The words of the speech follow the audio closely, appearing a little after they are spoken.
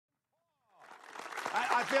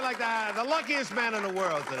I feel like the luckiest man in the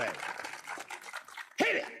world today.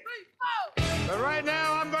 Hit it! But right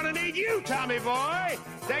now, I'm gonna need you, Tommy boy,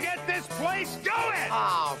 to get this place going!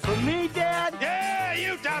 Oh, for me, Dad? Yeah,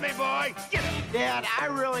 you, Tommy boy! Get it! Dad, I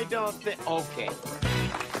really don't think... Okay.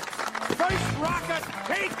 First rocket,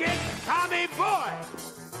 take it, Tommy boy!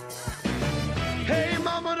 Hey,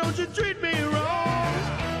 mama, don't you treat me wrong.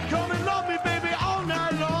 Come and love me, baby, all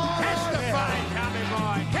night long. Testify, Tommy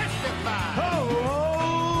boy, testify. Oh,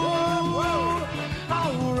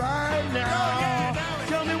 all right now.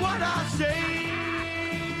 Tell me what I say.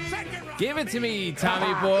 Give it to me,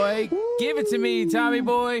 Tommy boy. Give it to me, Tommy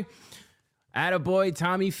boy. Attaboy,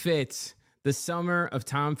 Tommy Fitz. The summer of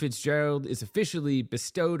Tom Fitzgerald is officially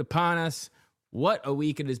bestowed upon us. What a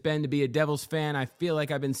week it has been to be a Devils fan. I feel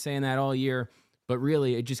like I've been saying that all year, but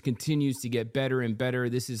really it just continues to get better and better.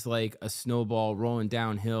 This is like a snowball rolling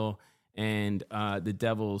downhill, and the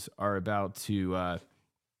Devils are about to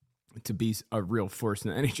be a real force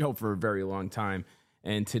in the NHL for a very long time.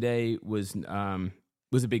 And today was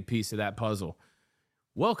a big piece of that puzzle.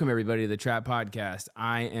 Welcome, everybody, to the Trap Podcast.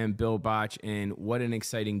 I am Bill Botch, and what an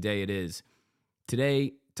exciting day it is.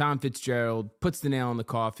 Today, Tom Fitzgerald puts the nail in the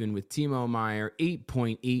coffin with Timo Meier,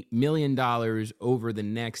 $8.8 million over the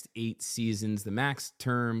next 8 seasons, the max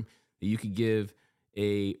term that you could give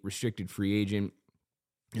a restricted free agent.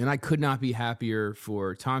 And I could not be happier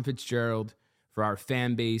for Tom Fitzgerald, for our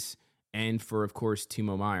fan base, and for, of course,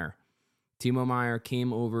 Timo Meier. Timo Meier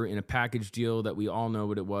came over in a package deal that we all know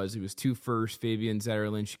what it was. It was 2 firsts, Fabian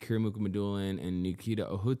Zetterlund, Shakir Mukhamadullin, and Nikita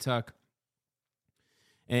Ohutuk.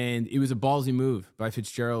 And it was a ballsy move by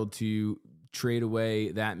Fitzgerald to trade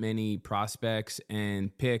away that many prospects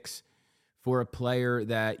and picks for a player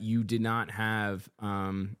that you did not have,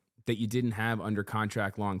 that you didn't have under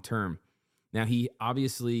contract long term. Now, he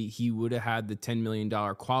would have had the $10 million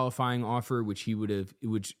qualifying offer, which it would have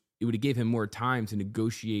gave him more time to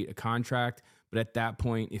negotiate a contract. But at that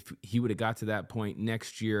point, if he would have got to that point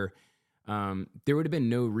next year, there would have been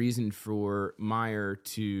no reason for Meier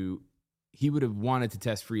to. He would have wanted to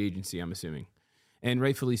test free agency, I'm assuming. And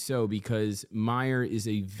rightfully so, because Meier is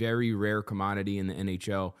a very rare commodity in the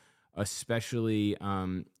NHL, especially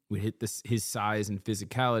with his size and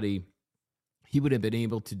physicality. He would have been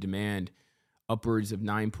able to demand upwards of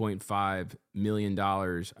 $9.5 million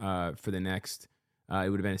for the next, it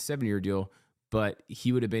would have been a 7-year deal, but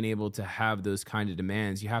he would have been able to have those kind of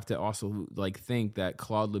demands. You have to also think that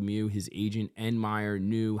Claude Lemieux, his agent, and Meier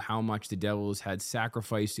knew how much the Devils had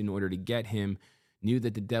sacrificed in order to get him, knew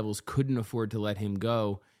that the Devils couldn't afford to let him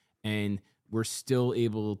go, and were still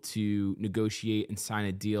able to negotiate and sign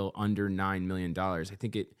a deal under $9 million. I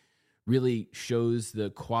think it really shows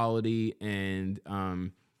the quality and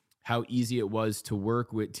how easy it was to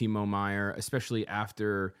work with Timo Meier, especially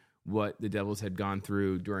after what the Devils had gone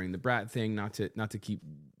through during the Brat thing. Not to keep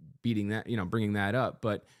beating that, bringing that up,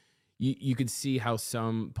 but you could see how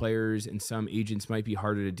some players and some agents might be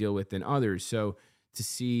harder to deal with than others. So to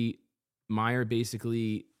see Meier,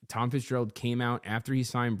 basically, Tom Fitzgerald came out after he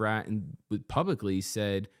signed Brat and publicly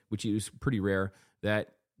said, which was pretty rare,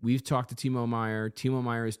 that we've talked to Timo Meier. Timo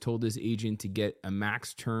Meier has told his agent to get a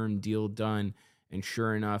max term deal done. And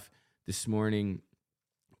sure enough, this morning,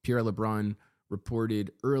 Pierre LeBrun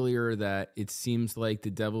reported earlier that it seems like the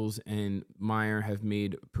Devils and Meier have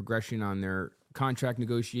made progression on their contract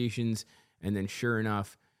negotiations. And then sure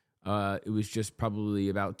enough, it was just probably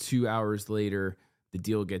about 2 hours later, the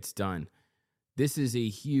deal gets done. This is a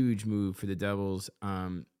huge move for the Devils.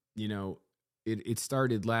 It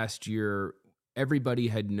started last year. Everybody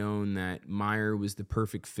had known that Meier was the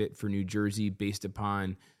perfect fit for New Jersey based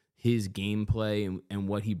upon his gameplay and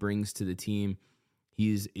what he brings to the team.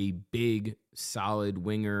 He's a big, solid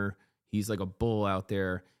winger. He's like a bull out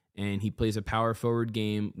there, and he plays a power forward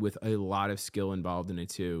game with a lot of skill involved in it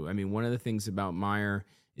too. I mean, one of the things about Meier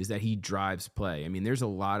is that he drives play. I mean, there's a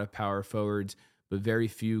lot of power forwards, but very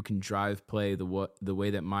few can drive play the way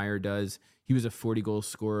that Meier does. He was a 40-goal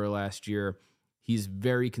scorer last year. He's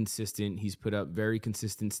very consistent. He's put up very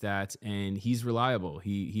consistent stats, and he's reliable.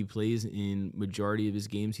 He plays in majority of his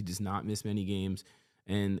games. He does not miss many games,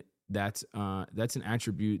 and that's an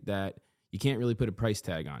attribute that you can't really put a price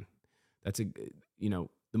tag on. The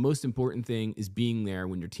most important thing is being there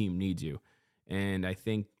when your team needs you. And I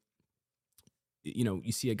think,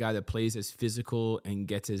 you see a guy that plays as physical and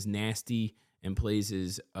gets as nasty and plays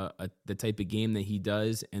as the type of game that he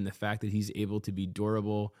does, and the fact that he's able to be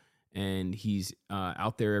durable and he's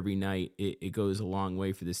out there every night, it goes a long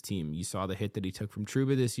way for this team. You saw the hit that he took from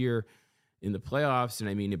Trouba this year in the playoffs, and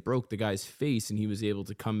I mean, it broke the guy's face, and he was able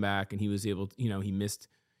to come back, and he was able to, he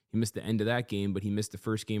He missed the end of that game, but he missed the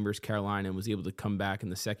first game versus Carolina and was able to come back in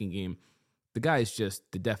the second game. The guy is just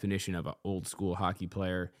the definition of an old school hockey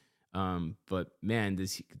player. But man,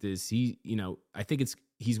 does he, I think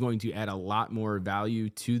he's going to add a lot more value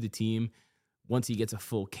to the team once he gets a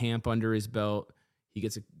full camp under his belt. He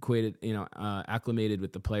gets acclimated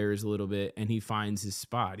with the players a little bit, and he finds his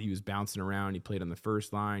spot. He was bouncing around. He played on the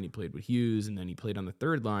first line. He played with Hughes, and then he played on the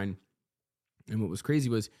third line. And what was crazy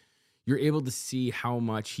was you're able to see how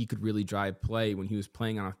much he could really drive play when he was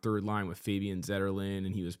playing on a third line with Fabian Zetterlund,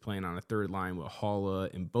 and he was playing on a third line with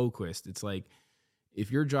Haula and Boquist. It's like if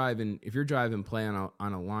you're driving play on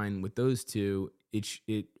a line with those two,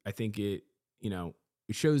 I think it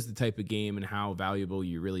shows the type of game and how valuable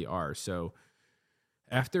you really are. So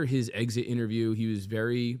after his exit interview, he was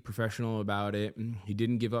very professional about it. He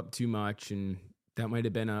didn't give up too much, and that might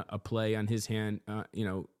have been a play on his hand,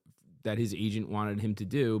 that his agent wanted him to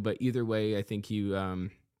do. But either way, I think he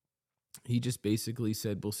just basically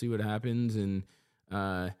said, we'll see what happens. And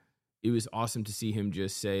it was awesome to see him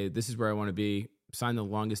just say, this is where I want to be. Sign the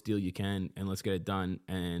longest deal you can, and let's get it done.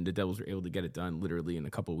 And the Devils were able to get it done literally in a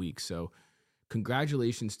couple weeks. So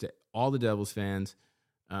congratulations to all the Devils fans.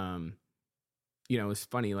 It's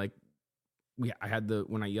funny, like I had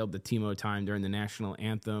when I yelled the Timo time during the national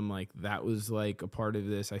anthem, like that was like a part of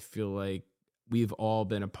this. I feel like we've all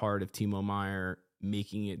been a part of Timo Meier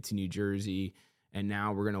making it to New Jersey, and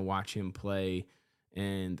now we're going to watch him play,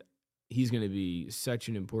 and he's going to be such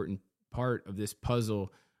an important part of this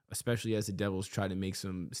puzzle, especially as the Devils try to make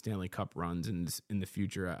some Stanley Cup runs in the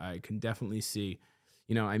future. I can definitely see,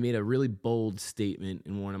 I made a really bold statement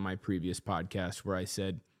in one of my previous podcasts where I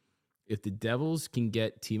said, if the Devils can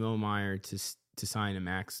get Timo Meier to sign a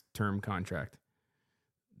max term contract,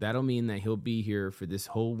 that'll mean that he'll be here for this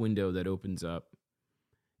whole window that opens up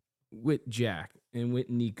with Jack and with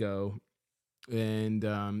Nico and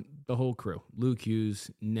the whole crew. Luke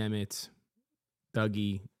Hughes, Nemitz,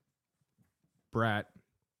 Dougie, Bratt.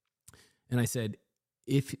 And I said,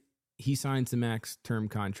 if he signs the max term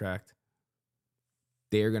contract,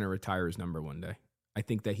 they are going to retire his number one day. I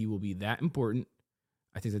think that he will be that important.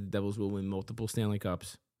 I think that the Devils will win multiple Stanley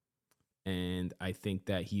Cups, and I think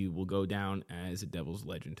that he will go down as a Devils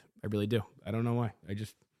legend. I really do. I don't know why. I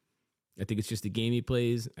think it's just the game he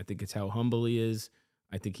plays. I think it's how humble he is.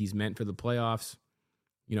 I think he's meant for the playoffs.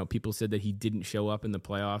 People said that he didn't show up in the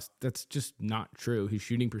playoffs. That's just not true. His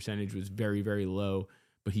shooting percentage was very, very low,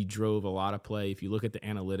 but he drove a lot of play. If you look at the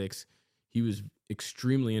analytics, he was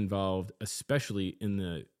extremely involved, especially in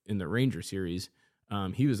the Ranger series.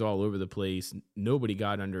 He was all over the place. Nobody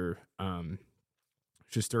got under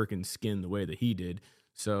Shesterkin's skin the way that he did.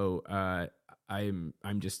 So I'm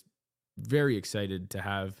just very excited to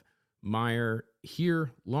have Meier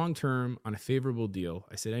here long-term on a favorable deal.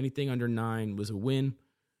 I said anything under 9 was a win.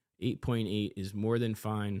 8.8 is more than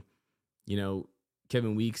fine.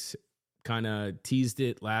 Kevin Weeks kind of teased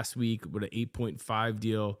it last week with an 8.5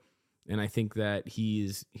 deal, and I think that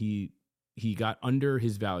he got under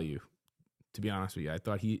his value. To be honest with you,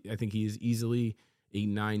 I think he is easily a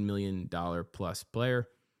 $9 million plus player.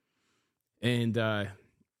 And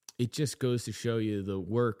it just goes to show you the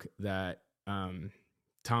work that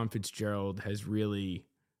Tom Fitzgerald has really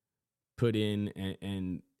put in,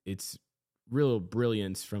 and it's real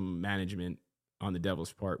brilliance from management on the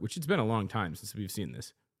Devils' part, which it's been a long time since we've seen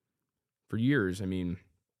this. For years, I mean,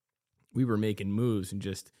 we were making moves and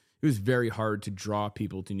it was very hard to draw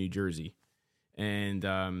people to New Jersey. And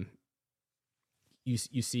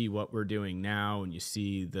you see what we're doing now, and you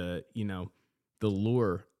see the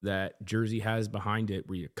lure that Jersey has behind it,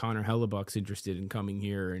 where Connor Hellebuck's interested in coming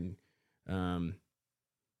here, and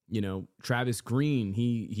Travis Green,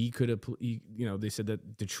 he could have, they said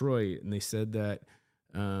that Detroit, and they said that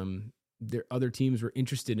their other teams were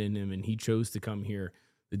interested in him, and he chose to come here.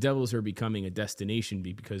 The Devils are becoming a destination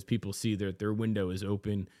because people see that their window is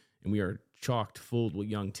open, and we are chocked full with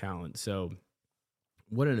young talent. So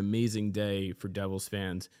what an amazing day for Devils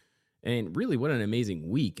fans, and really what an amazing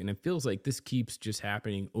week. And it feels like this keeps just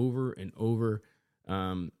happening over and over.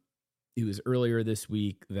 It was earlier this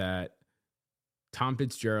week that Tom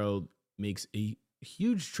Fitzgerald makes a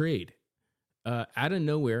huge trade out of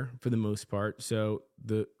nowhere for the most part. So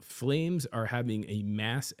the Flames are having a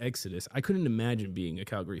mass exodus. I couldn't imagine being a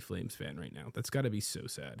Calgary Flames fan right now. That's got to be so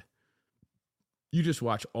sad. You just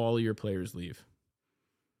watch all of your players leave.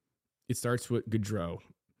 It starts with Gaudreau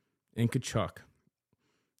and Kachuk.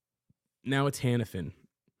 Now it's Hannafin.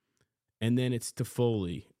 And then it's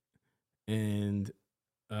Toffoli and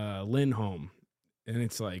Lindholm. And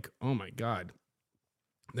it's like, oh my God.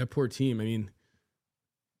 That poor team. I mean,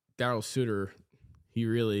 Darryl Sutter, He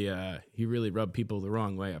really rubbed people the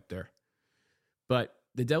wrong way up there. But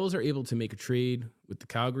the Devils are able to make a trade with the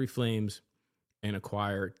Calgary Flames and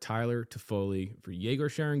acquire Tyler Toffoli for Yegor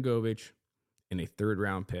Sharangovich and a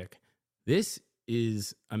third-round pick. This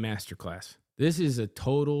is a masterclass. This is a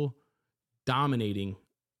total dominating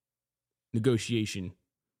negotiation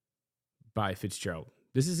by Fitzgerald.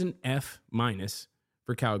 This is an F-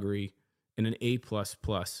 for Calgary and an A++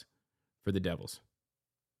 for the Devils.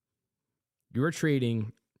 You're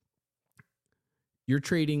trading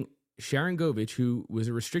Sharangovich, who was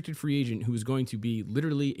a restricted free agent, who was going to be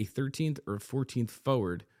literally a 13th or 14th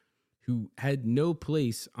forward, who had no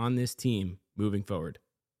place on this team moving forward.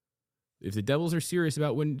 If the Devils are serious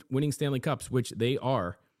about winning Stanley Cups, which they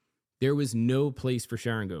are, there was no place for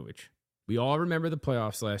Sharangovich. We all remember the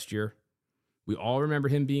playoffs last year. We all remember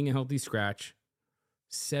him being a healthy scratch.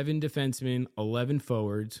 7 defensemen, 11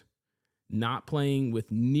 forwards, not playing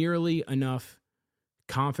with nearly enough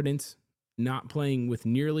confidence, not playing with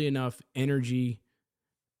nearly enough energy,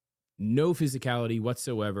 no physicality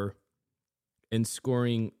whatsoever, and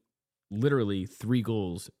scoring literally 3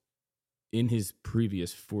 goals in his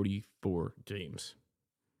previous 44 games.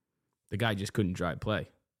 The guy just couldn't drive play.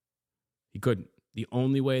 He couldn't. The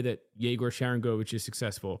only way that Yegor Sharangovich is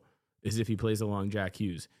successful is if he plays along Jack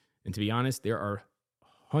Hughes. And to be honest, there are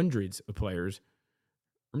hundreds of players,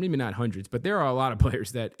 or maybe not hundreds, but there are a lot of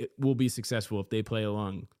players that will be successful if they play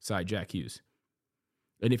alongside Jack Hughes.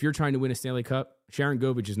 And if you're trying to win a Stanley Cup,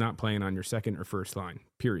 Sharangovich is not playing on your second or first line,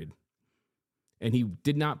 period. And he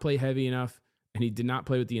did not play heavy enough, and he did not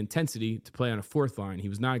play with the intensity to play on a fourth line. He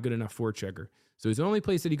was not a good enough forechecker. So his only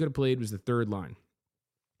place that he could have played was the third line.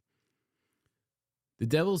 The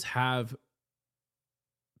Devils have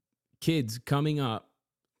kids coming up,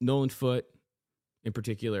 Nolan Foote in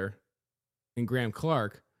particular, and Graham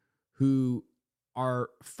Clark, who are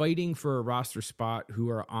fighting for a roster spot, who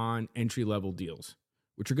are on entry-level deals,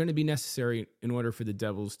 which are going to be necessary in order for the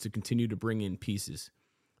Devils to continue to bring in pieces.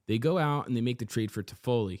 They go out and they make the trade for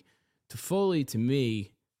Toffoli. Toffoli, to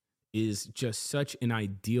me, is just such an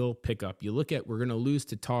ideal pickup. You look at, we're going to lose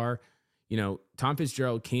Tatar. You know, Tom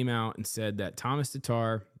Fitzgerald came out and said that Thomas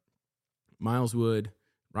Tatar, Miles Wood,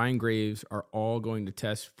 Ryan Graves are all going to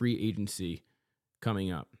test free agency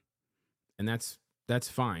coming up. And that's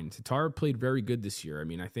fine. Tatar played very good this year. I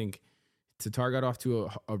mean, I think Tatar got off to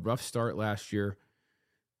a rough start last year.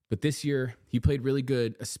 But this year, he played really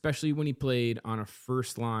good, especially when he played on a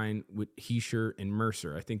first line with Hischier and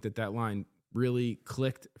Mercer. I think that line really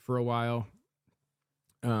clicked for a while.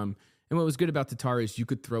 And what was good about Tatar is you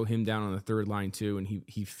could throw him down on the third line too, and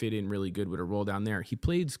he fit in really good with a roll down there. He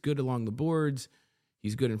played good along the boards.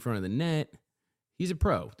 He's good in front of the net. He's a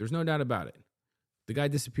pro. There's no doubt about it. The guy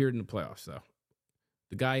disappeared in the playoffs, though.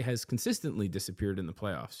 The guy has consistently disappeared in the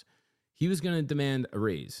playoffs. He was going to demand a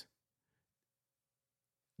raise.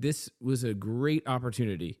 This was a great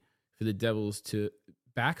opportunity for the Devils to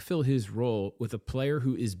backfill his role with a player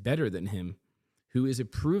who is better than him, who is a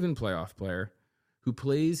proven playoff player, who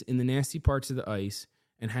plays in the nasty parts of the ice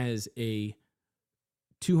and has a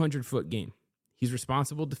 200-foot game. He's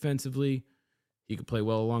responsible defensively. He can play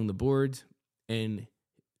well along the boards. And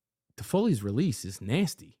Toffoli's release is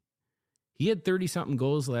nasty. He had 30-something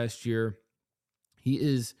goals last year. He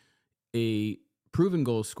is a proven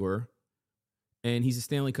goal scorer. And he's a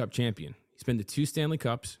Stanley Cup champion. He's been to 2 Stanley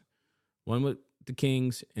Cups, one with the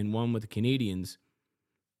Kings and one with the Canadiens.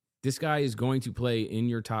 This guy is going to play in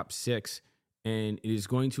your top 6, and it is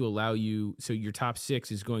going to allow you, so your top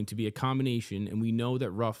 6 is going to be a combination, and we know that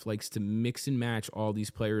Ruff likes to mix and match all these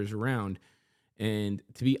players around. And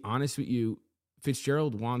to be honest with you,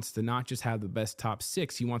 Fitzgerald wants to not just have the best top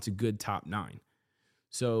 6, he wants a good top 9.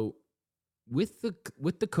 So with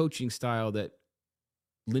the coaching style that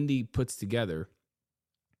Lindy puts together,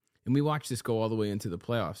 and we watch this go all the way into the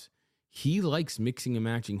playoffs, he likes mixing and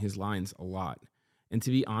matching his lines a lot. And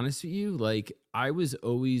to be honest with you, like, I was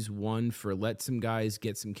always one for let some guys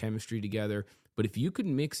get some chemistry together. But if you could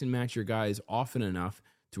mix and match your guys often enough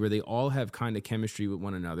to where they all have kind of chemistry with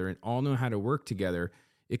one another and all know how to work together,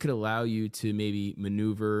 it could allow you to maybe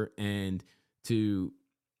maneuver and to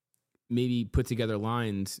maybe put together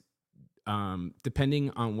lines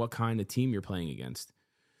depending on what kind of team you're playing against.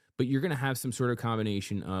 But you're going to have some sort of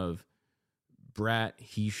combination of Bratt,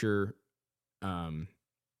 Hischier,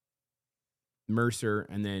 Mercer,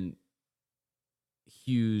 and then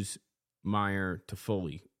Hughes, Meier,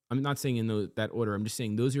 Toffoli. I'm not saying in that order. I'm just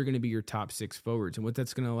saying those are going to be your top 6 forwards. And what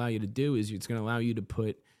that's going to allow you to do is it's going to allow you to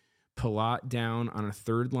put Palat down on a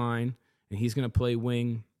third line, and he's going to play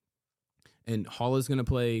wing, and Hall is going to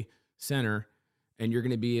play center, and you're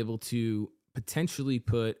going to be able to potentially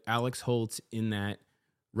put Alex Holtz in that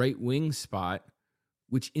right wing spot,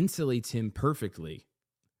 which insulates him perfectly.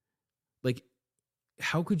 Like,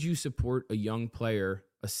 how could you support a young player,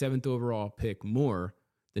 a 7th overall pick, more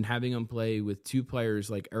than having him play with two players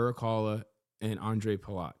like Eric Haula and Andre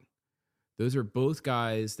Palat? Those are both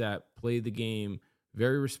guys that play the game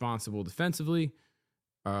very responsible defensively,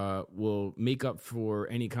 will make up for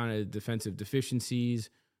any kind of defensive deficiencies,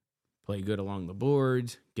 play good along the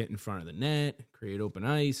boards, get in front of the net, create open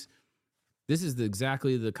ice. This is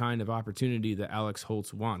exactly the kind of opportunity that Alex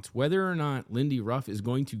Holtz wants. Whether or not Lindy Ruff is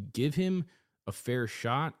going to give him a fair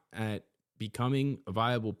shot at becoming a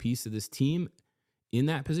viable piece of this team in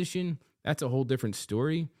that position, that's a whole different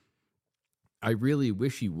story. I really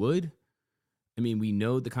wish he would. I mean, we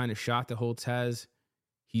know the kind of shot that Holtz has.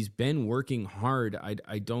 He's been working hard.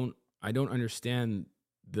 I don't understand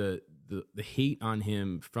the hate on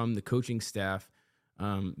him from the coaching staff.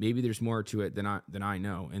 Maybe there's more to it than I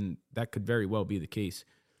know, and that could very well be the case.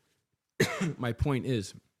 My point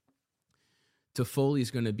is, Toffoli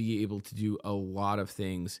is going to be able to do a lot of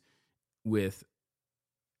things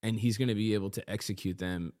and he's going to be able to execute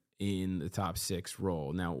them in the top 6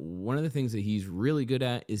 role. Now, one of the things that he's really good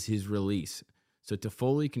at is his release. So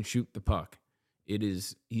Toffoli can shoot the puck.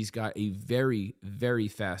 He's got a very, very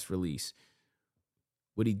fast release.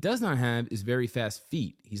 What he does not have is very fast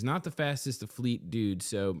feet. He's not the fastest of fleet dude.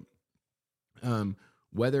 So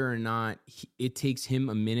whether or not it takes him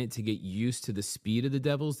a minute to get used to the speed of the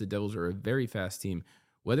Devils are a very fast team.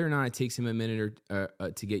 Whether or not it takes him a minute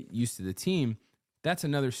to get used to the team, that's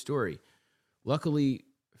another story. Luckily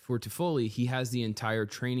for Toffoli, he has the entire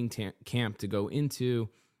training camp to go into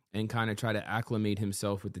and kind of try to acclimate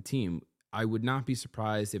himself with the team. I would not be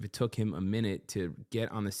surprised if it took him a minute to get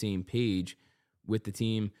on the same page with the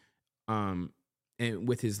team and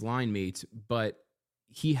with his line mates, but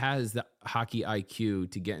he has the hockey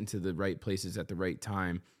IQ to get into the right places at the right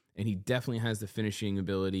time, and he definitely has the finishing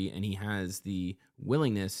ability, and he has the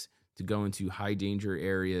willingness to go into high danger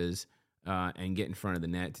areas and get in front of the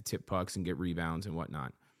net to tip pucks and get rebounds and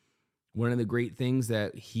whatnot. One of the great things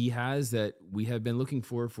that he has that we have been looking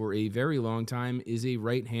for a very long time is a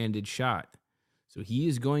right-handed shot. So he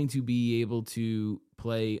is going to be able to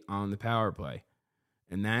play on the power play,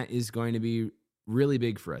 and that is going to be really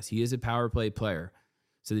big for us. He is a power play player.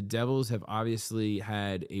 So the Devils have obviously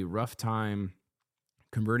had a rough time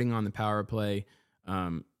converting on the power play,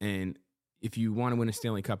 and if you want to win a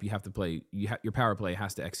Stanley Cup, you have to play. Your power play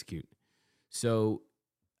has to execute. So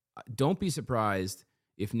don't be surprised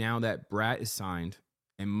if now that Bratt is signed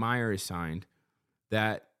and Meier is signed,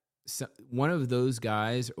 that one of those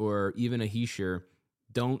guys or even a Hischier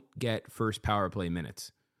don't get first power play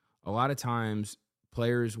minutes. A lot of times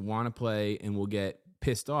players want to play and will get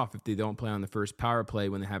pissed off if they don't play on the first power play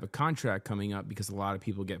when they have a contract coming up because a lot of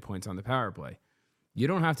people get points on the power play. You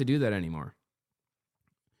don't have to do that anymore.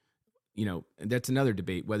 You know, that's another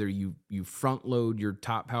debate, whether you front load your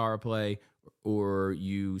top power play or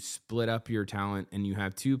you split up your talent and you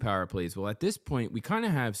have 2 power plays. Well, at this point, we kind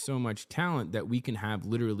of have so much talent that we can have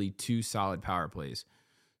literally 2 solid power plays.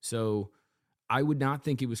 So I would not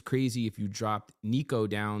think it was crazy if you dropped Nico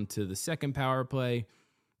down to the second power play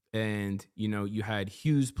and, you know, you had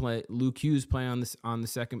Luke Hughes play on the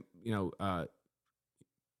second,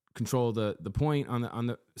 control the point on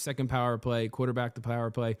the second power play, quarterback the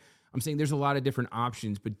power play. I'm saying there's a lot of different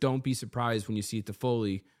options, but don't be surprised when you see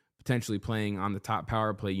Toffoli potentially playing on the top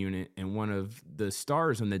power play unit and one of the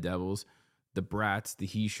stars on the Devils, the Bratts, the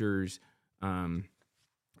Hischiers,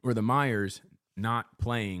 or the Meiers, not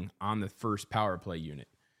playing on the first power play unit.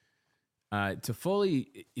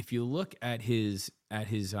 Toffoli, if you look at his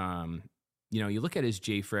you look at his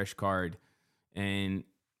JFresh card, and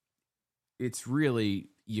it's really,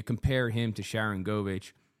 you compare him to Sharon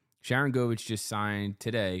Govich. Sharon Govich just signed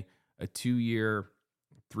today a 2-year,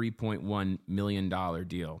 $3.1 million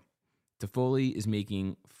deal. Toffoli is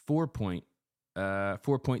making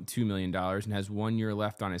 $4.2 million and has 1 year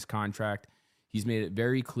left on his contract. He's made it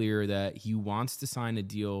very clear that he wants to sign a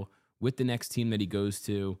deal with the next team that he goes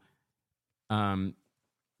to long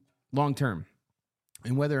term.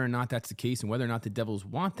 And whether or not that's the case and whether or not the Devils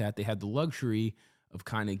want that, they had the luxury of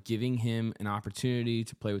kind of giving him an opportunity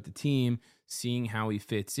to play with the team, seeing how he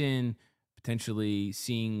fits in, potentially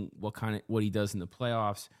seeing what he does in the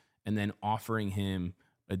playoffs, and then offering him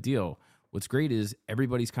a deal. What's great is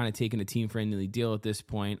everybody's kind of taking a team-friendly deal at this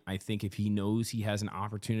point. I think if he knows he has an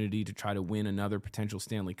opportunity to try to win another potential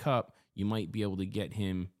Stanley Cup, you might be able to get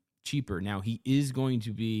him cheaper. Now, he is going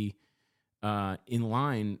to be in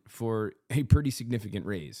line for a pretty significant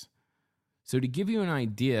raise. So to give you an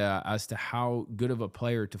idea as to how good of a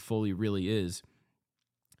player Toffoli really is,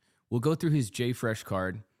 we'll go through his J Fresh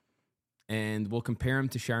card and we'll compare him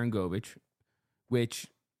to Sharangovich, which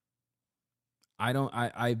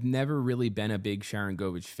I've never really been a big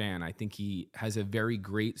Sharangovich fan. I think he has a very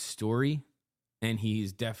great story, and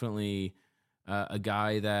he's definitely a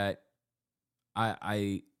guy that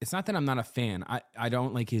it's not that I'm not a fan. I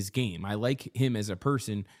don't like his game. I like him as a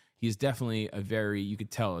person. He's definitely you could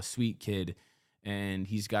tell, a sweet kid, and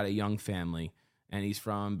he's got a young family, and he's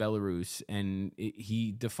from Belarus, and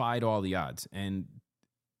he defied all the odds. And,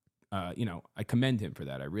 I commend him for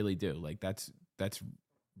that. I really do. Like, that's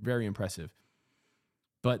very impressive.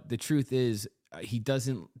 But the truth is, he just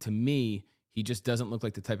doesn't look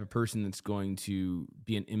like the type of person that's going to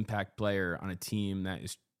be an impact player on a team that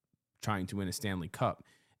is trying to win a Stanley Cup.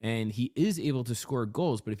 And he is able to score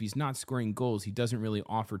goals, but if he's not scoring goals, he doesn't really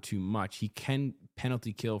offer too much. He can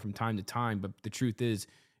penalty kill from time to time, but the truth is,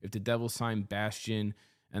 if the Devils sign Bastian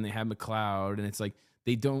and they have McLeod, and it's like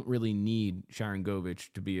they don't really need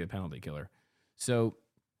Sharangovich to be a penalty killer. So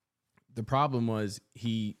the problem was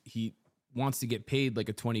he wants to get paid like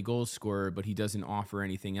a 20-goal scorer, but he doesn't offer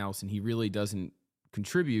anything else, and he really doesn't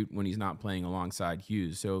contribute when he's not playing alongside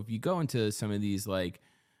Hughes. So if you go into some of these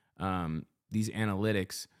these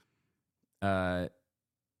analytics,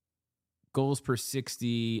 goals per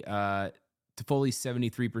 60, Toffoli's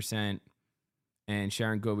 73%, and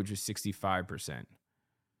Sharangovich is 65%.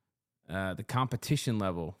 The competition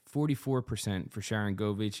level, 44% for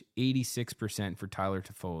Sharangovich, 86% for Tyler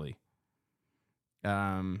Toffoli.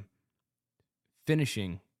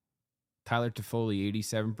 Finishing, Tyler Toffoli,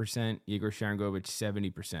 87%, Igor Sharangovich,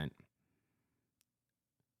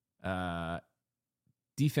 70%.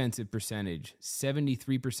 Defensive percentage,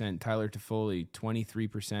 73%, Tyler Toffoli,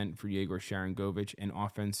 23% for Igor Sharangovich, and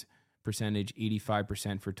offense percentage,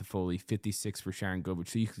 85% for Toffoli, 56% for Sharangovich.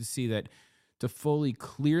 So you can see that Toffoli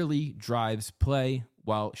clearly drives play,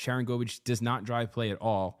 while Sharangovich does not drive play at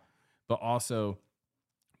all, but also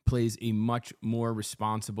plays a much more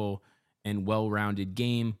responsible and well-rounded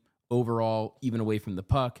game overall, even away from the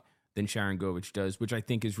puck, than Sharangovich does, which I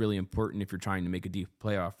think is really important if you're trying to make a deep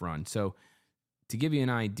playoff run. So to give you an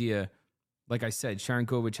idea, like I said,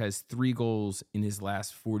 Sharangovich has 3 goals in his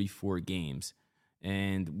last 44 games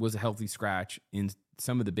and was a healthy scratch in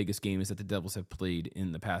some of the biggest games that the Devils have played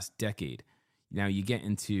in the past decade. Now you get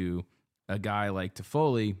into a guy like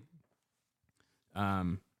Toffoli,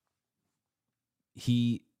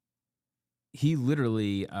 he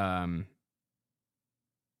literally,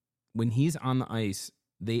 when he's on the ice,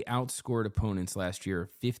 they outscored opponents last year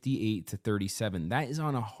 58-37. That is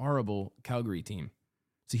on a horrible Calgary team.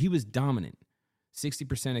 So he was dominant.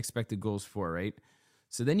 60% expected goals for, right?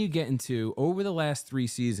 So then you get into, over the last 3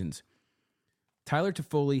 seasons, Tyler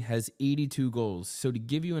Toffoli has 82 goals. So to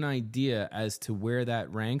give you an idea as to where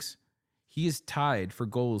that ranks, he is tied for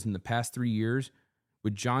goals in the past 3 years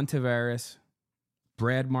with John Tavares,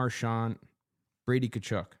 Brad Marchand, Brady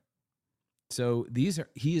Tkachuk. So this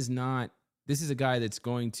is a guy that's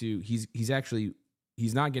going to, he's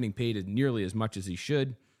not getting paid nearly as much as he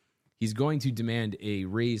should. He's going to demand a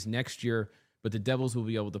raise next year, but the Devils will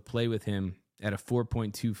be able to play with him at a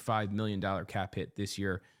 $4.25 million cap hit this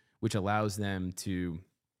year, which allows them to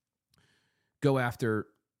go after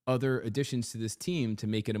other additions to this team to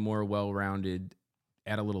make it a more well-rounded,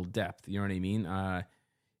 add a little depth. You know what I mean?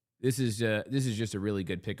 This is just a really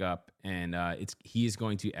good pickup, and he is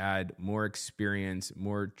going to add more experience,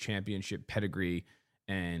 more championship pedigree,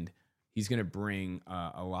 and he's going to bring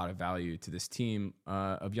a lot of value to this team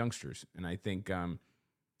of youngsters. And I think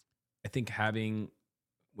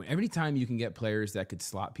every time you can get players that could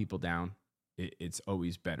slot people down, it's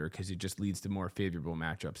always better because it just leads to more favorable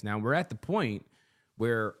matchups. Now we're at the point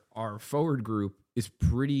where our forward group is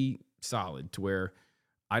pretty solid to where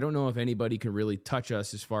I don't know if anybody can really touch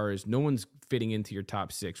us as far as no one's fitting into your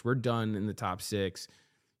top 6. We're done in the top 6.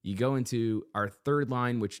 You go into our third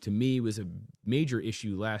line, which to me was a major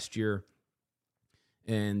issue last year.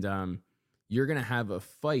 And you're going to have a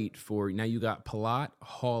fight for, now you got Palat,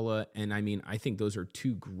 Haula, and I think those are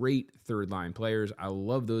 2 great third line players. I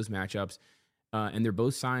love those matchups. And they're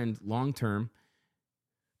both signed long-term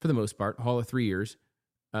for the most part, Haula 3 years,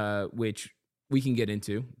 which we can get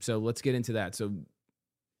into. So let's get into that. So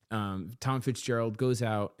Tom Fitzgerald goes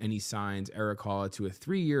out and he signs Eric Haula to a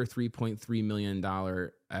 3-year, $3.3 million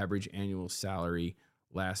average annual salary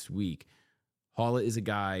last week. Haula is a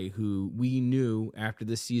guy who we knew after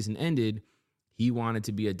this season ended, he wanted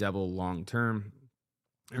to be a Devil long-term,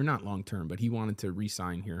 or not long-term, but he wanted to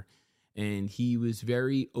re-sign here. And he was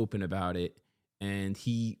very open about it. and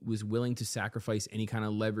he was willing to sacrifice any kind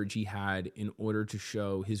of leverage he had in order to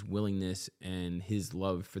show his willingness and his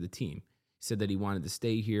love for the team. He said that he wanted to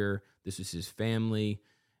stay here. This was his family.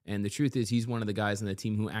 And the truth is, he's one of the guys on the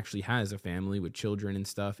team who actually has a family with children and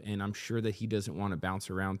stuff. And I'm sure that he doesn't want to bounce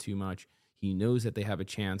around too much. He knows that they have a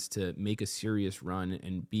chance to make a serious run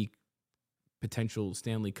and be potential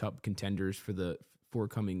Stanley Cup contenders for the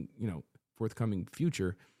forthcoming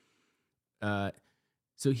future.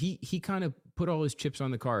 So he kind of put all his chips on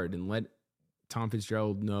the card and let Tom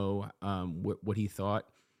Fitzgerald know what he thought.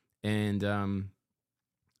 And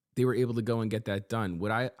they were able to go and get that done.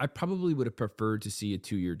 What I probably would have preferred to see a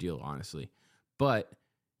 2-year deal, honestly. But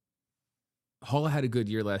Haula had a good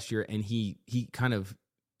year last year, and he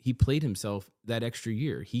played himself that extra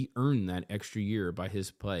year. He earned that extra year by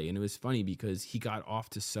his play. And it was funny because he got off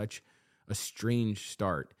to such a strange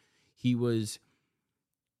start.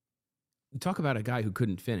 Talk about a guy who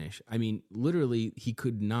couldn't finish. I mean, literally, he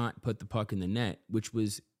could not put the puck in the net, which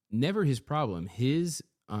was never his problem. His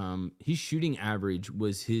shooting average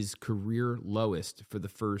was his career lowest for the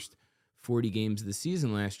first 40 games of the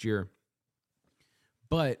season last year.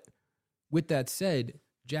 But with that said,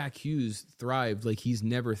 Jack Hughes thrived like he's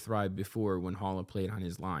never thrived before when Haula played on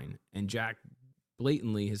his line. And Jack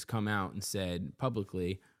blatantly has come out and said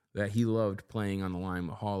publicly that he loved playing on the line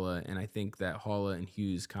with Haula. And I think that Haula and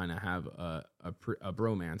Hughes kind of have a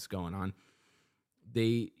bromance going on.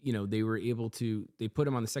 They were able to, they put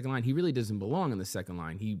him on the second line. He really doesn't belong on the second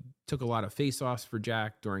line. He took a lot of faceoffs for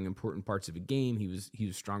Jack during important parts of a game. He was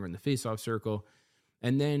stronger in the faceoff circle.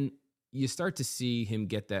 And then you start to see him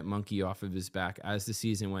get that monkey off of his back as the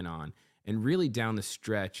season went on. And really down the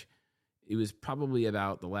stretch, it was probably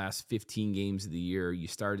about the last 15 games of the year, you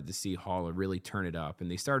started to see Haula really turn it up. And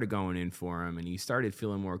they started going in for him, and he started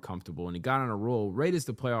feeling more comfortable. And he got on a roll right as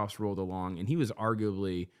the playoffs rolled along. And he was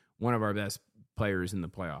arguably one of our best players in the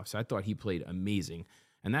playoffs. I thought he played amazing.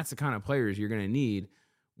 And that's the kind of players you're going to need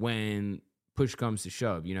when push comes to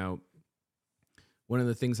shove. You know, one of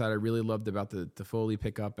the things that I really loved about the Toffoli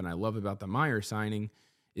pickup, and I love about the Meier signing,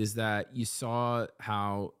 is that you saw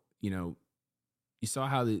how the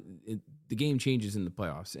game changes in the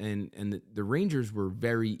playoffs, and the Rangers were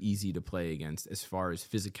very easy to play against as far as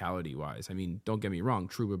physicality wise. I mean, don't get me wrong,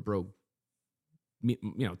 Trouba broke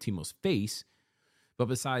Timo's face, but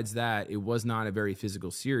besides that, it was not a very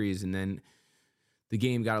physical series. And then the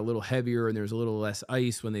game got a little heavier, and there was a little less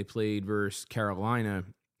ice when they played versus Carolina.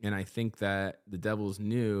 And I think that the Devils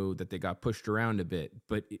knew that they got pushed around a bit.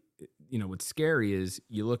 But what's scary is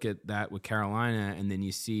you look at that with Carolina, and then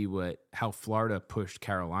you see how Florida pushed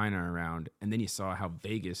Carolina around, and then you saw how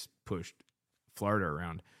Vegas pushed Florida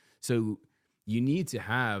around. So you need to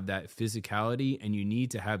have that physicality, and you need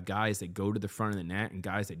to have guys that go to the front of the net and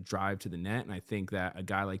guys that drive to the net. And I think that a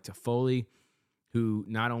guy like Toffoli, who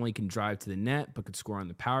not only can drive to the net, but could score on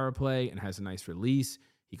the power play and has a nice release,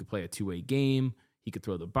 he could play a two-way game. He could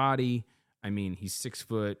throw the body. I mean, he's 6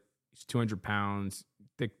 foot, he's 200 pounds,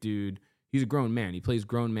 thick dude. He's a grown man. He plays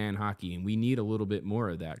grown man hockey, and we need a little bit more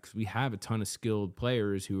of that because we have a ton of skilled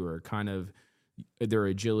players who are kind of their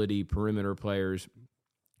agility perimeter players,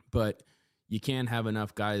 but you can't have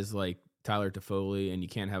enough guys like Tyler Toffoli, and you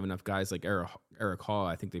can't have enough guys like Eric Hall.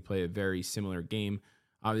 I think they play a very similar game.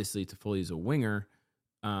 Obviously, Toffoli is a winger,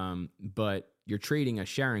 but you're trading a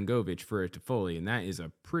Sharon Govich for a Toffoli, and that is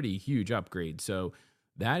a pretty huge upgrade. So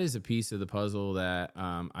that is a piece of the puzzle that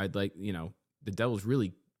I'd like, the Devils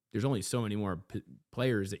really, there's only so many more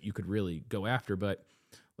players that you could really go after. But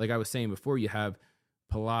like I was saying before, you have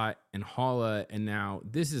Palat and Haula, and now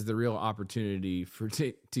this is the real opportunity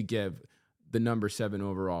to give the number 7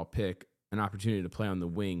 overall pick an opportunity to play on the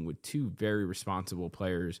wing with 2 very responsible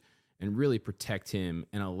players and really protect him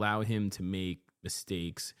and allow him to make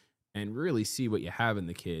mistakes and really see what you have in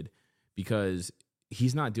the kid, because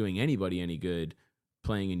he's not doing anybody any good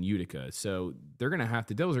playing in Utica. So the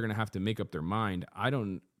Devils are going to have to make up their mind. I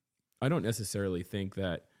don't necessarily think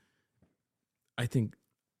that, I think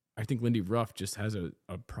Lindy Ruff just has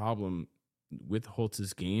a problem with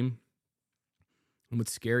Holtz's game. And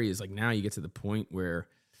what's scary is now you get to the point where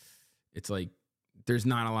it's there's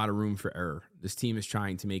not a lot of room for error. This team is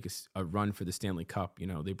trying to make a run for the Stanley Cup.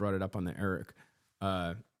 They brought it up on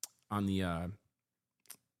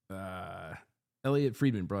Elliot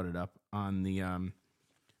Friedman brought it up on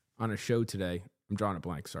a show today. I'm drawing a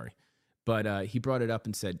blank, sorry. But he brought it up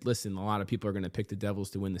and said, listen, a lot of people are going to pick the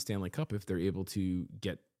Devils to win the Stanley Cup if they're able to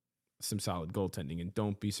get some solid goaltending. And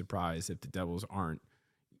don't be surprised if the Devils aren't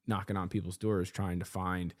knocking on people's doors trying to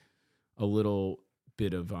find a little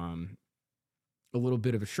bit of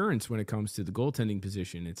assurance when it comes to the goaltending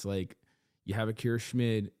position. It's you have Akira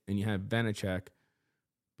Schmid, and you have Vanacek,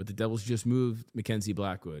 but the Devils just moved Mackenzie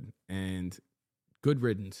Blackwood, and good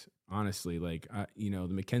riddance, honestly. Like, the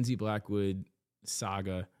Mackenzie Blackwood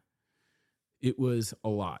saga, it was a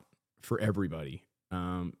lot for everybody.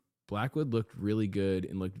 Blackwood looked really good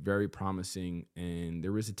and looked very promising, and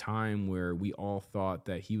there was a time where we all thought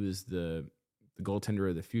that he was the goaltender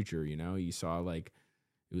of the future. You saw like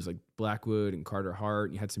it was like Blackwood and Carter Hart,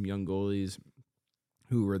 and you had some young goalies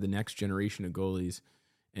who were the next generation of goalies,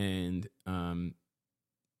 and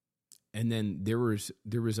then there was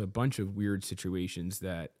a bunch of weird situations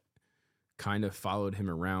that kind of followed him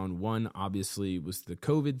around. One obviously was the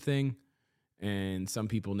COVID thing, and some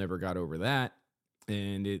people never got over that.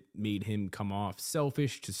 And it made him come off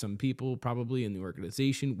selfish to some people, probably in the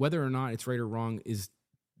organization. Whether or not it's right or wrong is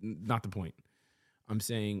not the point. I'm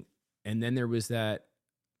saying, and then there was that,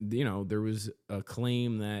 there was a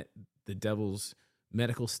claim that the Devils'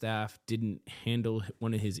 medical staff didn't handle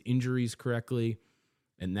one of his injuries correctly,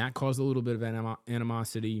 and that caused a little bit of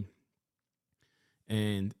animosity.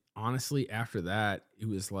 And honestly, after that, it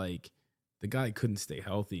was like, the guy couldn't stay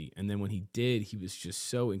healthy. And then when he did, he was just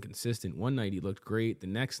so inconsistent. One night he looked great. The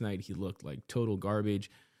next night he looked like total garbage.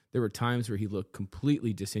 There were times where he looked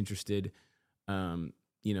completely disinterested.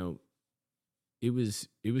 It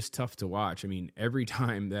was tough to watch. I mean, every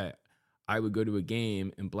time that I would go to a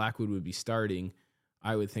game and Blackwood would be starting,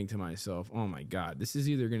 I would think to myself, oh my God, this is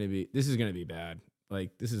going to be bad.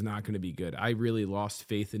 Like, this is not going to be good. I really lost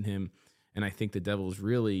faith in him. And I think the Devils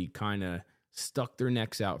really kind of stuck their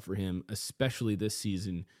necks out for him, especially this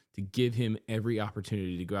season, to give him every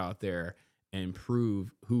opportunity to go out there and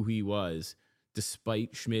prove who he was,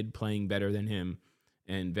 despite Schmid playing better than him.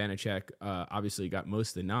 And Vanacek obviously got most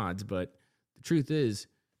of the nods, but the truth is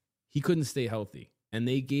he couldn't stay healthy. And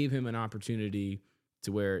they gave him an opportunity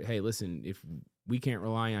to where, hey, listen, if we can't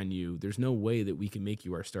rely on you, there's no way that we can make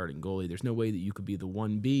you our starting goalie. There's no way that you could be the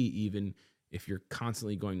 1B, even if you're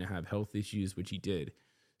constantly going to have health issues, which he did.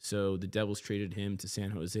 So the Devils traded him to San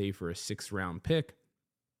Jose for a 6th-round pick.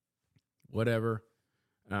 Whatever.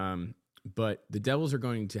 But the Devils are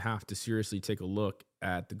going to have to seriously take a look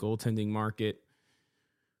at the goaltending market,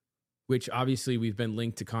 which obviously we've been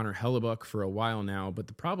linked to Connor Hellebuck for a while now. But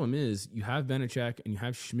the problem is you have Vanacek and you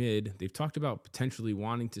have Schmid. They've talked about potentially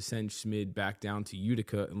wanting to send Schmid back down to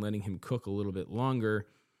Utica and letting him cook a little bit longer.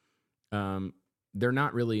 They're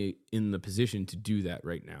not really in the position to do that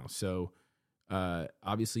right now. So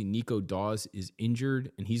obviously, Nico Dawes is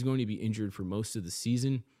injured, and he's going to be injured for most of the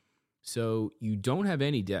season. So you don't have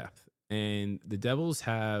any depth. And the Devils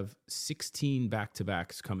have 16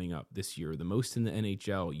 back-to-backs coming up this year, the most in the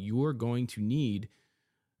NHL. You are going to need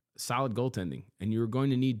solid goaltending, and you're going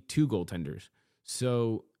to need 2 goaltenders.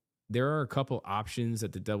 So there are a couple options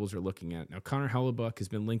that the Devils are looking at. Now, Connor Hellebuck has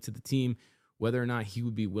been linked to the team. Whether or not he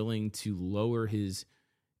would be willing to lower his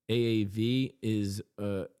AAV is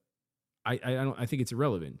I think it's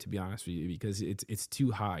irrelevant, to be honest with you, because it's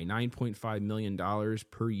too high. $9.5 million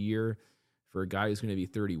per year for a guy who's going to be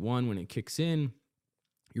 31 when it kicks in.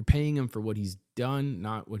 You're paying him for what he's done,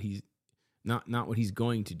 not what he's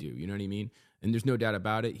going to do. You know what I mean? And there's no doubt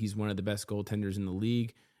about it. He's one of the best goaltenders in the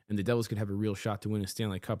league, and the Devils could have a real shot to win a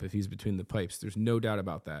Stanley Cup if he's between the pipes. There's no doubt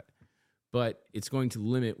about that. But it's going to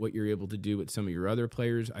limit what you're able to do with some of your other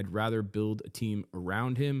players. I'd rather build a team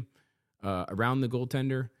around him, around the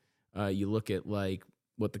goaltender. You look at like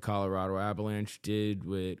what the Colorado Avalanche did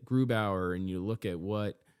with Grubauer, and you look at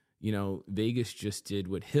what, Vegas just did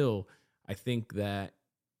with Hill. I think that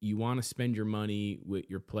you want to spend your money with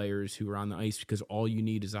your players who are on the ice, because all you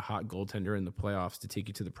need is a hot goaltender in the playoffs to take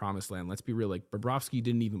you to the promised land. Let's be real. Like, Bobrovsky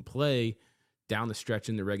didn't even play down the stretch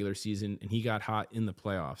in the regular season, and he got hot in the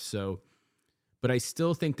playoffs. So, but I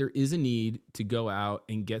still think there is a need to go out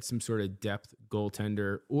and get some sort of depth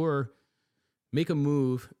goaltender, or make a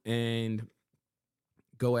move and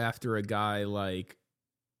go after a guy like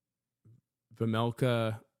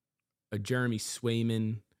Vejmelka, a Jeremy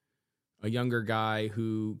Swayman, a younger guy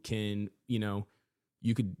who can,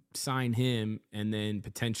 you could sign him and then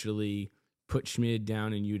potentially put Schmid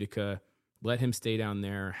down in Utica, let him stay down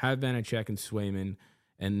there, have Vanacek and Swayman,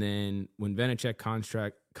 and then when Vanacek's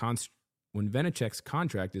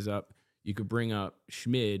contract is up, you could bring up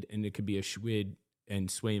Schmid, and it could be a Schmid and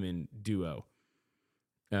Swayman duo.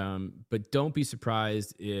 But don't be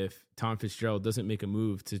surprised if Tom Fitzgerald doesn't make a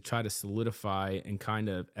move to try to solidify and kind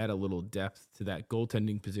of add a little depth to that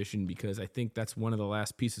goaltending position, because I think that's one of the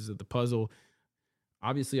last pieces of the puzzle.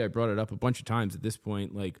 Obviously, I brought it up a bunch of times at this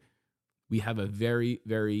point. Like, we have a very,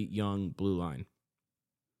 very young blue line.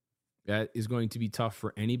 That is going to be tough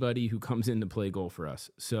for anybody who comes in to play goal for us.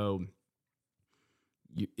 So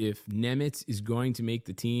if Nemitz is going to make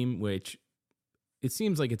the team, which it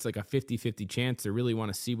seems like it's like a 50-50 chance, they really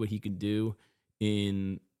want to see what he can do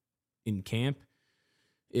in camp.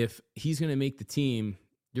 If he's going to make the team,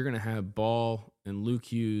 you're going to have Ball and Luke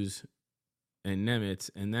Hughes and Nemitz,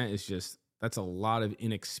 and that's a lot of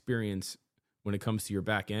inexperience when it comes to your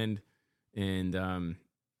back end. And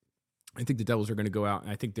I think the Devils are going to go out,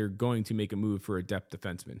 and I think they're going to make a move for a depth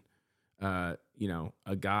defenseman. A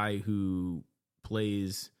guy who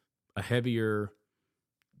plays a heavier,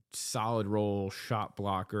 solid role, shot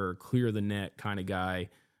blocker, clear the net kind of guy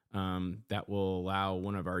that will allow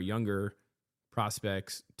one of our younger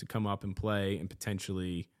prospects to come up and play and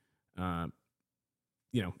potentially,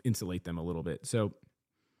 insulate them a little bit. So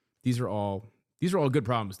these are all good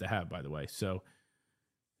problems to have, by the way. So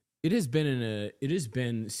it has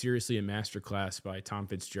been seriously a masterclass by Tom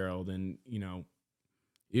Fitzgerald, and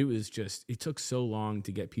it took so long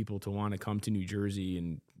to get people to want to come to New Jersey,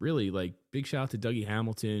 and really, like, big shout out to Dougie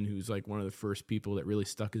Hamilton, who's like one of the first people that really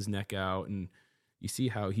stuck his neck out, and you see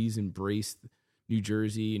how he's embraced New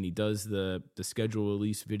Jersey, and he does the schedule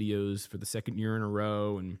release videos for the second year in a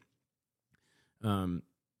row, and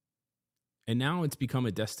now it's become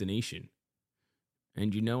a destination.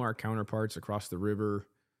 And our counterparts across the river,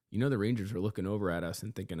 the Rangers are looking over at us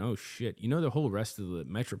and thinking, oh shit, the whole rest of the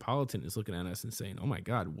Metropolitan is looking at us and saying, oh my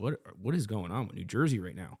God, what is going on with New Jersey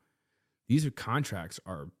right now? These contracts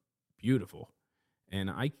are beautiful. And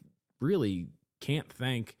I really can't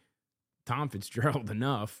thank Tom Fitzgerald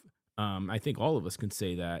enough. I think all of us can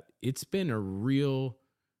say that. It's been a real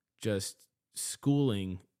just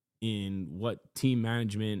schooling in what team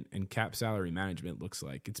management and cap salary management looks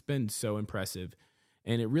like. It's been so impressive.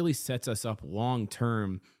 And it really sets us up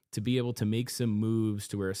long-term to be able to make some moves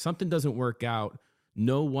to where if something doesn't work out,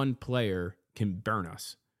 no one player can burn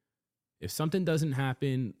us. If something doesn't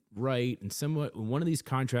happen right and one of these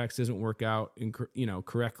contracts doesn't work out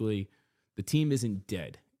correctly, the team isn't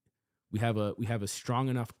dead. We have a strong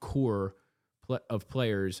enough core of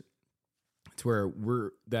players to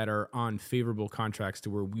where that are on favorable contracts to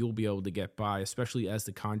where we'll be able to get by, especially as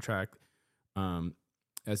the contract,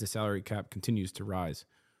 as the salary cap continues to rise.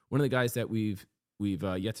 One of the guys that we've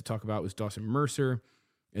yet to talk about was Dawson Mercer,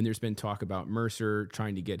 and there's been talk about Mercer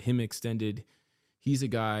trying to get him extended. He's a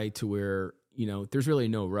guy to where, there's really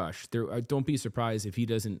no rush. Don't be surprised if he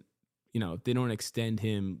doesn't, if they don't extend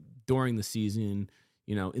him during the season,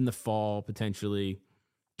 in the fall, potentially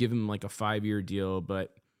give him like a 5-year deal.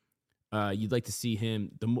 But you'd like to see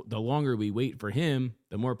him, the longer we wait for him,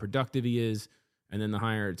 the more productive he is, and then the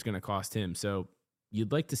higher it's going to cost him. So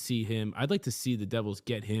you'd like to see him. I'd like to see the Devils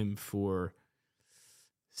get him for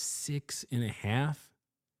 6.5,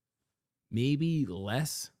 maybe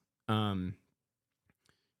less.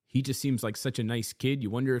 He just seems like such a nice kid. You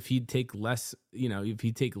wonder if he'd take less, if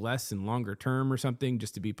he'd take less and longer term or something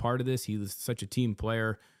just to be part of this. He was such a team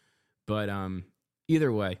player. But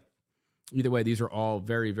either way, these are all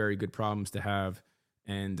very, very good problems to have.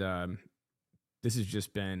 And this has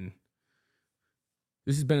been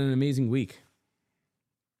an amazing week.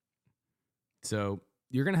 So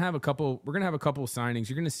we're going to have a couple of signings.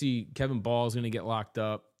 You're going to see Kevin Ball is going to get locked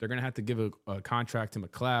up. They're going to have to give a contract to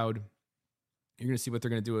McLeod. You're going to see what they're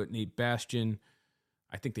going to do with Nate Bastian.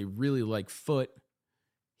 I think they really like Foote.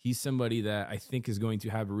 He's somebody that I think is going to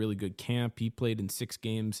have a really good camp. He played in 6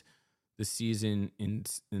 games this season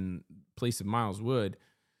in place of Miles Wood.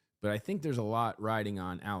 But I think there's a lot riding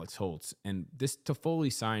on Alex Holtz. And this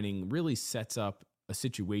Toffoli signing really sets up a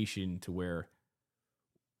situation to where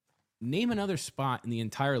name another spot in the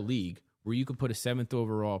entire league where you could put a 7th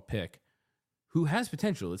overall pick who has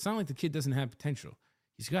potential. It's not like the kid doesn't have potential.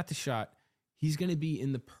 He's got the shot. He's going to be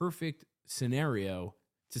in the perfect scenario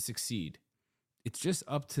to succeed. It's just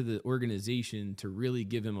up to the organization to really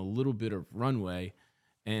give him a little bit of runway.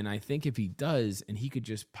 And I think if he does, and he could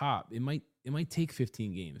just pop, it might take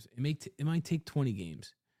 15 games. It might take 20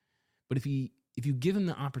 games. But if you give him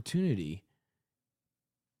the opportunity,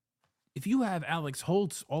 if you have Alex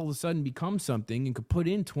Holtz all of a sudden become something and could put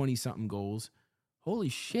in 20-something goals, holy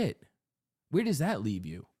shit, where does that leave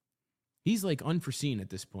you? He's like unforeseen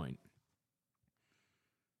at this point.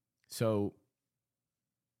 So,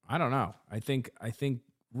 I don't know. I think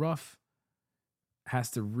Ruff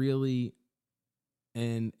has to really,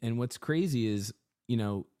 and what's crazy is,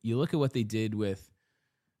 you look at what they did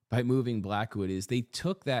by moving Blackwood is they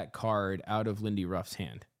took that card out of Lindy Ruff's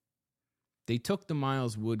hand. They took the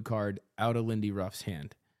Miles Wood card out of Lindy Ruff's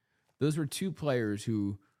hand. Those were 2 players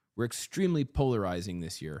who were extremely polarizing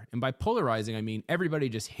this year. And by polarizing, I mean everybody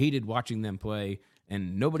just hated watching them play,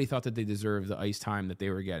 and nobody thought that they deserved the ice time that they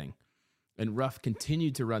were getting. And Ruff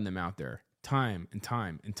continued to run them out there. time and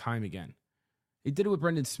time and time again. He did it with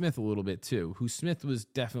Brendan Smith a little bit too, who Smith was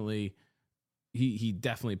definitely, he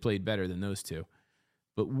definitely played better than those two.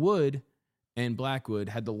 But Wood and Blackwood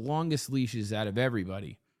had the longest leashes out of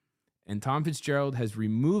everybody. And Tom Fitzgerald has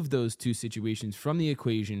removed those two situations from the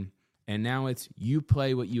equation. And now it's you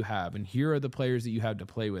play what you have. And here are the players that you have to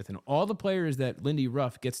play with. And all the players that Lindy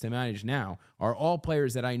Ruff gets to manage now are all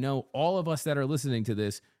players that I know all of us that are listening to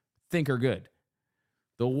this think are good.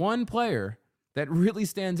 The one player that really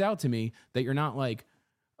stands out to me that you're not like,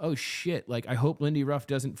 oh shit, like I hope Lindy Ruff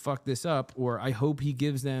doesn't fuck this up, or I hope he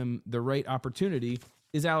gives them the right opportunity,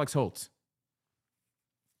 is Alex Holtz.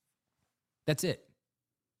 That's it.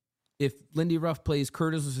 If Lindy Ruff plays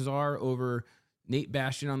Curtis Lazar over Nate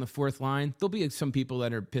Bastian on the fourth line, there'll be some people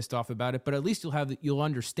that are pissed off about it, but at least you'll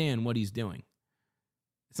understand what he's doing.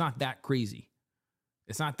 It's not that crazy.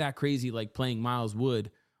 It's not that crazy like playing Miles Wood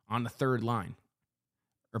on the third line,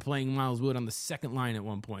 or playing Miles Wood on the second line at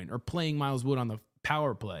one point, or playing Miles Wood on the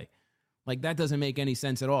power play. Like, that doesn't make any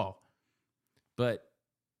sense at all. But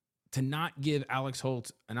to not give Alex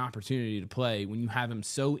Holtz an opportunity to play when you have him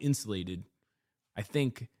so insulated, I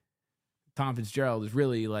think Tom Fitzgerald is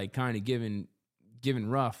really like kind of giving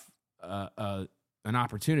Ruff an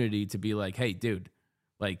opportunity to be like, hey, dude,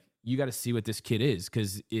 like, you got to see what this kid is,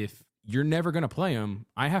 because if you're never going to play him,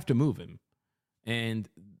 I have to move him. And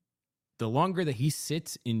the longer that he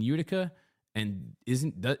sits in Utica and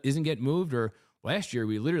isn't get moved, or last year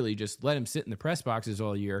we literally just let him sit in the press boxes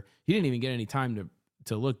all year. He didn't even get any time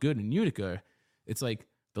to look good in Utica. It's like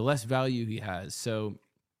the less value he has. So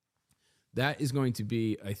that is going to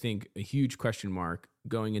be, I think, a huge question mark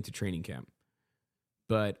going into training camp.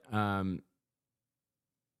 But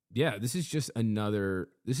yeah, this is just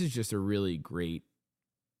a really great,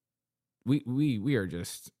 we are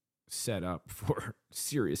just set up for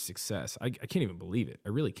serious success. I can't even believe it. I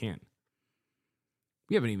really can't.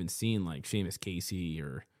 We haven't even seen like Seamus Casey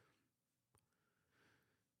or.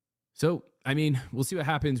 So, I mean, we'll see what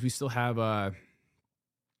happens. We still have,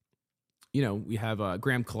 we have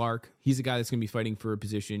Graham Clark. He's a guy that's going to be fighting for a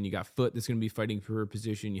position. You got Foote that's going to be fighting for a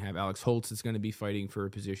position. You have Alex Holtz that's going to be fighting for a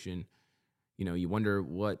position. You wonder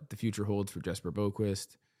what the future holds for Jesper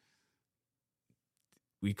Boquist.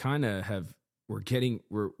 We kind of have, we're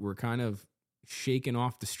kind of shaking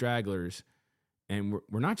off the stragglers, and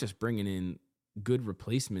we're not just bringing in good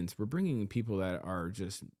replacements. We're bringing in people that are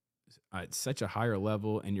just at such a higher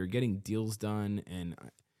level, and you're getting deals done. And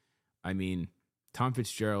I mean, Tom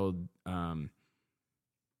Fitzgerald,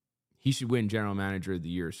 he should win General Manager of the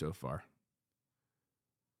Year so far.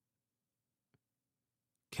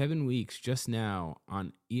 Kevin Weeks just now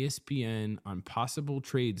on ESPN on possible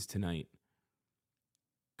trades tonight.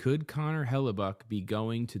 Could Connor Hellebuck be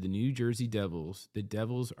going to the New Jersey Devils? The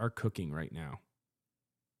Devils are cooking right now.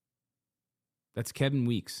 That's Kevin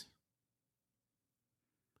Weeks.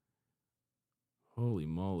 Holy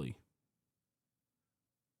moly.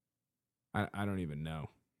 I don't even know.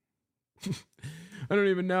 I don't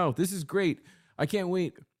even know. This is great. I can't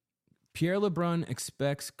wait. Pierre LeBrun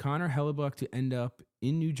expects Connor Hellebuck to end up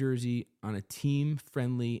in New Jersey on a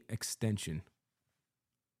team-friendly extension.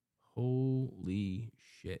 Holy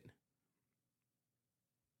shit.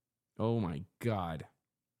 Oh my God.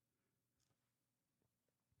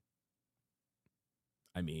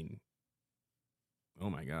 I mean, oh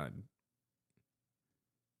my God.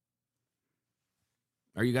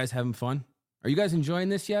 Are you guys having fun? Are you guys enjoying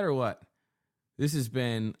this yet or what? This is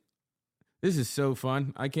so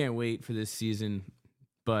fun. I can't wait for this season,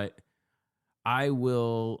 but I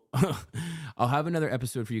will, I'll have another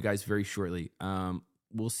episode for you guys very shortly.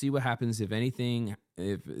 We'll see what happens if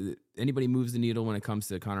anybody moves the needle when it comes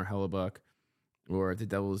to Connor Hellebuck, or if the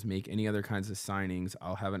Devils make any other kinds of signings.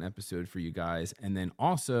 I'll have an episode for you guys. And then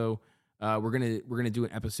also, we're gonna do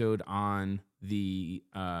an episode on the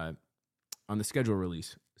schedule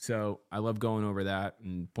release. So I love going over that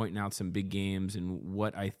and pointing out some big games and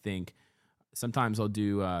what I think. Sometimes I'll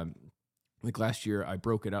do, like last year, I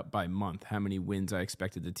broke it up by month, how many wins I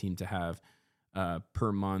expected the team to have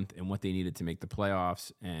per month and what they needed to make the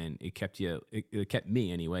playoffs. And it kept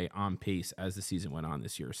me anyway on pace as the season went on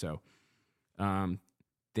this year. So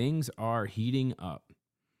things are heating up.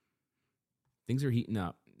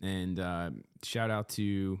 And shout out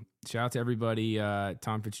to everybody,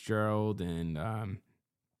 Tom Fitzgerald and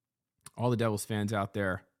all the Devils fans out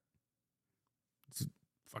there. It's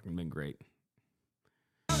fucking been great.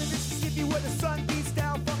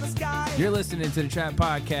 You're listening to the Chat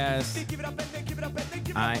Podcast.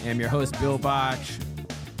 I am your host, Bill Botch.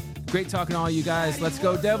 Great talking to all you guys. Let's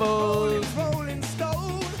go, Devils!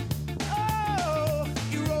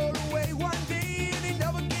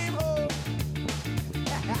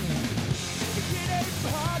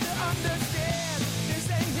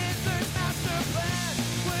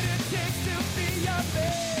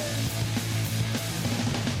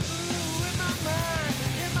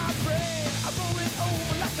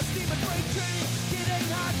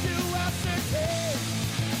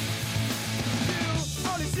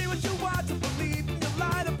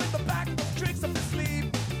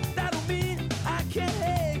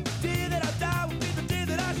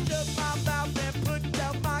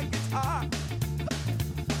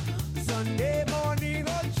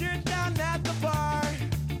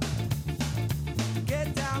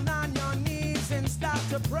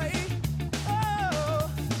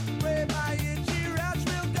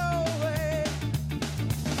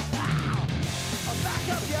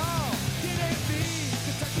 up, y'all? It ain't me.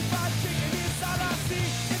 Kentucky Fried Chicken is all I see.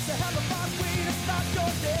 It's a hell of a way to start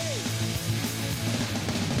your day.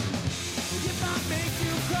 If I make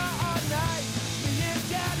you cry all night, me and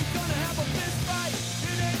Daddy gonna have a fist fight.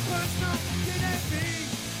 It ain't personal, it ain't me.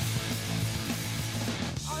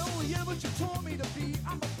 I only am what you told me to be.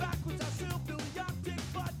 I'm a